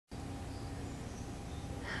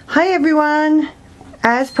Hi everyone!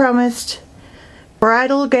 As promised,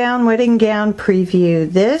 bridal gown, wedding gown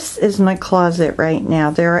preview. This is my closet right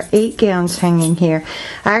now. There are 8 gowns hanging here.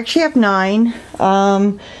 I actually have 9,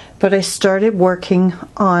 but I started working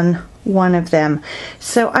on one of them.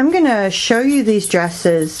 So I'm going to show you these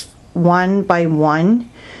dresses one by one.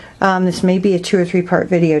 This may be a 2 or 3 part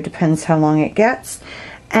video, depends how long it gets.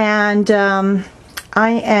 And I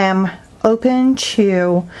am open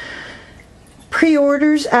to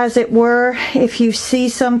pre-orders, as it were. If you see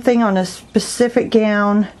something on a specific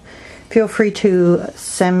gown, feel free to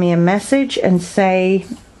send me a message and say,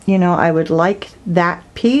 you know, I would like that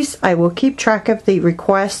piece. I will keep track of the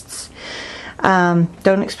requests.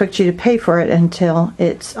 Don't expect you to pay for it until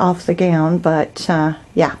it's off the gown, but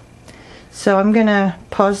yeah. So I'm gonna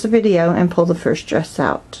pause the video and pull the first dress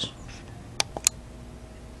out.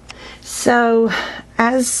 So,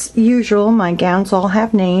 as usual, my gowns all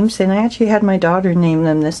have names, and I actually had my daughter name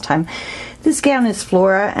them this time. This gown is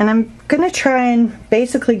Flora, and I'm going to try and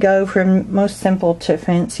basically go from most simple to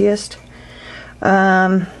fanciest.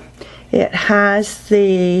 It has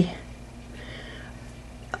the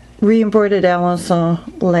re-embroidered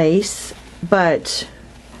Alençon lace, but,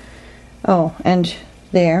 oh, and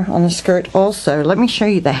there on the skirt also. Let me show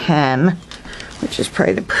you the hem, which is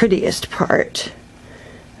probably the prettiest part.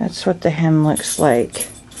 That's what the hem looks like.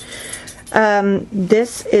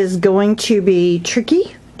 This is going to be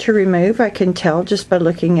tricky to remove, I can tell just by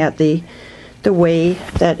looking at the way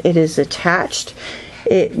that it is attached.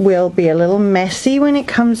 It will be a little messy when it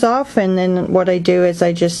comes off, and then what I do is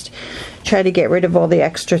I just try to get rid of all the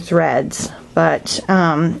extra threads. But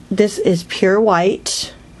this is pure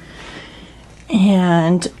white,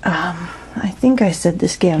 and I think I said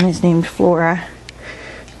this gown is named Flora.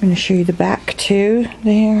 I'm going to show you the back too.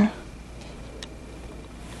 There.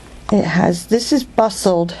 It has, this is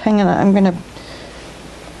bustled. Hang on, I'm going to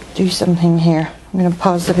do something here. I'm going to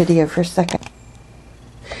pause the video for a second.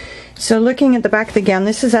 So looking at the back of the gown,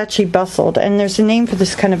 this is actually bustled, and there's a name for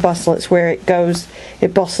this kind of bustle. It's where it goes,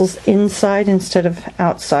 it bustles inside instead of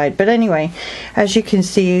outside. But anyway, as you can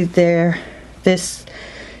see there, these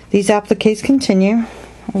appliques continue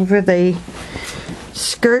over the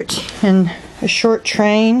skirt and a short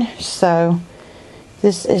train. So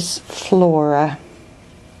this is Flora,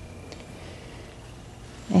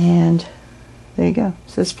 and there you go,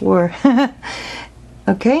 it says Flora.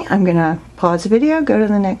 Okay, I'm gonna pause the video, go to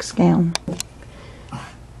the next gown.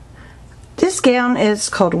 This gown is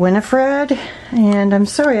called Winifred, and I'm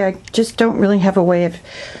sorry, I just don't really have a way of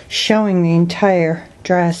showing the entire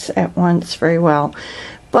dress at once very well.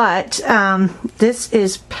 But this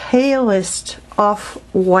is palest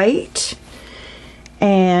off-white,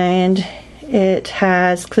 and it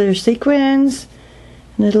has clear sequins,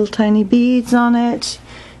 little tiny beads on it.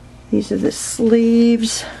 These are the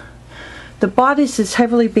sleeves. The bodice is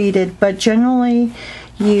heavily beaded, but generally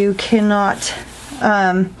you cannot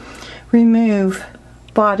remove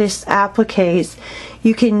bodice appliques.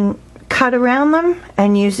 You can cut around them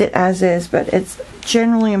and use it as is, but it's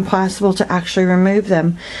generally impossible to actually remove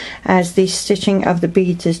them, as the stitching of the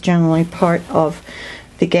beads is generally part of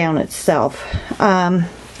the gown itself.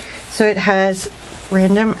 So it has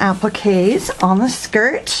random appliques on the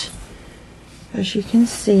skirt, as you can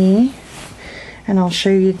see, and I'll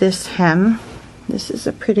show you this hem. This is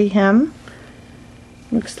a pretty hem,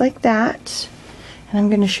 looks like that, and I'm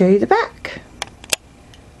going to show you the back.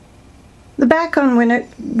 The back on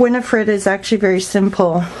Winifred is actually very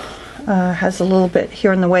simple. Has a little bit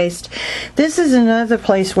here on the waist. This is another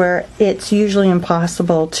place where it's usually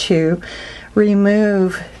impossible to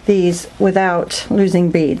remove these without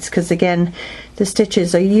losing beads, because again, the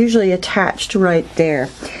stitches are usually attached right there.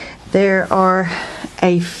 There are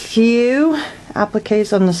a few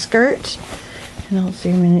appliques on the skirt, and I'll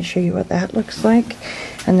zoom in and show you what that looks like.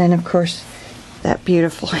 And then of course that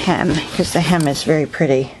beautiful hem, because the hem is very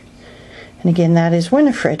pretty. And again, that is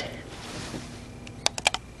Winifred.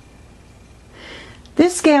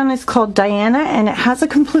 This gown is called Diana, and it has a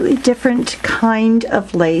completely different kind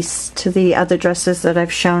of lace to the other dresses that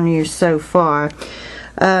I've shown you so far.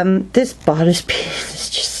 This bodice piece is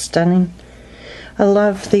just stunning. I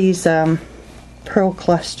love these pearl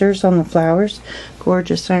clusters on the flowers.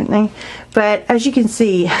 Gorgeous, aren't they? But as you can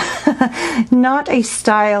see, not a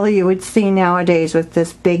style you would see nowadays with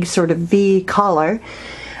this big sort of V collar.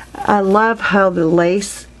 I love how the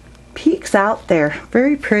lace peeks out there.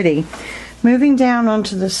 Very pretty. Moving down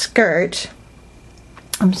onto the skirt.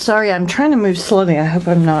 I'm sorry, I'm trying to move slowly. I hope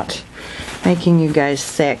I'm not making you guys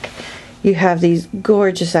sick. You have these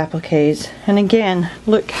gorgeous appliques. And again,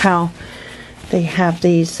 look how they have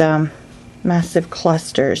these massive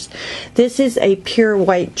clusters. This is a pure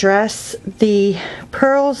white dress. The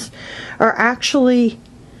pearls are actually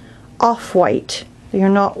off-white. They are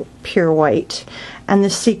not pure white. And the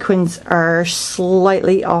sequins are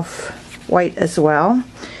slightly off-white as well.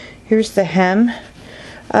 Here's the hem.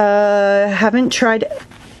 Haven't tried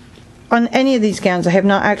on any of these gowns. I have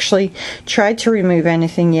not actually tried to remove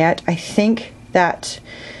anything yet. I think that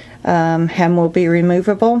hem will be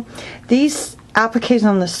removable. These appliques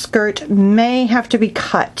on the skirt may have to be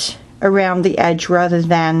cut around the edge rather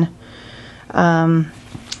than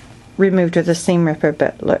removed with a seam ripper,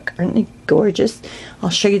 but look, aren't they gorgeous? I'll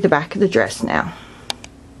show you the back of the dress now.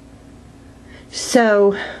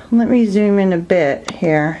 So let me zoom in a bit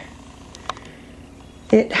here.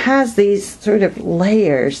 It has these sort of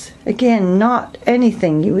layers. Again, not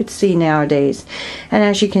anything you would see nowadays. And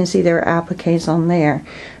as you can see, there are appliques on there.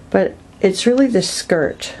 But it's really the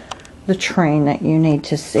skirt, the train, that you need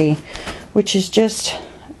to see, which is just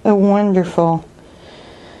a wonderful,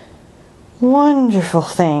 wonderful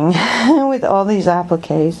thing with all these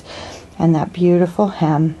appliques and that beautiful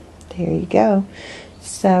hem. There you go.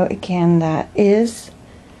 So again, that is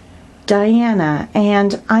Diana,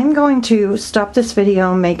 and I'm going to stop this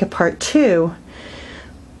video and make a part 2,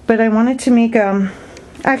 but I wanted to make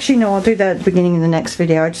actually no, I'll do that at the beginning of the next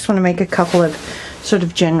video. I just want to make a couple of sort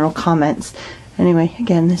of general comments. Anyway,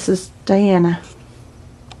 again, this is Diana.